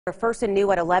First and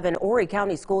new at 11, Horry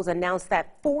County Schools announced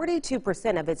that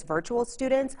 42% of its virtual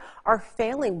students are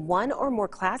failing one or more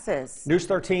classes. News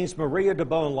 13's Maria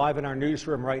DeBone live in our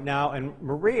newsroom right now. And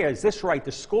Maria, is this right?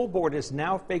 The school board is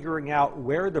now figuring out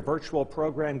where the virtual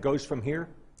program goes from here?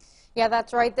 Yeah,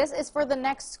 that's right. This is for the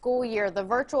next school year. The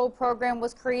virtual program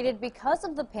was created because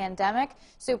of the pandemic.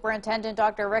 Superintendent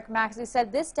Dr. Rick Maxey said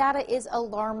this data is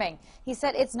alarming. He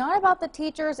said it's not about the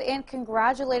teachers and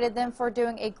congratulated them for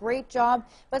doing a great job,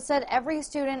 but said every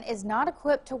student is not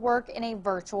equipped to work in a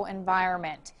virtual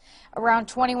environment. Around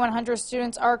 2,100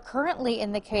 students are currently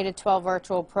in the K-12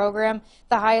 virtual program.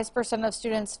 The highest percent of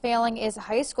students failing is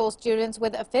high school students,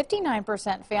 with a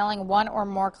 59% failing one or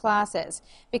more classes.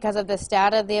 Because of this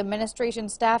data, the administration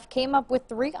staff came up with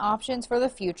 3 options for the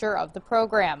future of the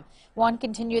program. 1,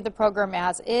 continue the program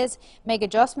as is, make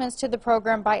adjustments to the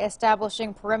program by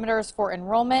establishing perimeters for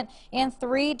enrollment, and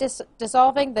 3,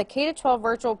 dissolving the K-12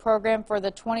 virtual program for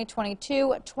the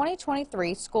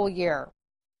 2022-2023 school year.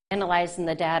 Analyzing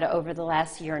the data over the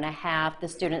last year and a half, the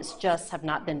students just have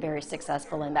not been very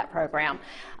successful in that program.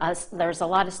 There's a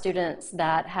lot of students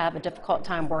that have a difficult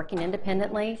time working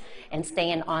independently and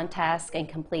staying on task and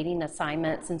completing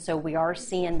assignments, and so we are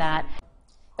seeing that.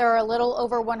 There are a little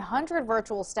over 100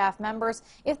 virtual staff members.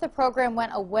 If the program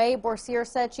went away, Borsier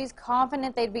said she's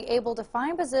confident they'd be able to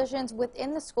find positions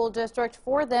within the school district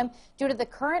for them due to the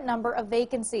current number of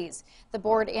vacancies. The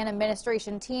board and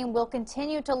administration team will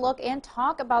continue to look and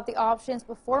talk about the options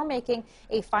before making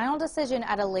a final decision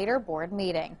at a later board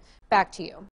meeting. Back to you.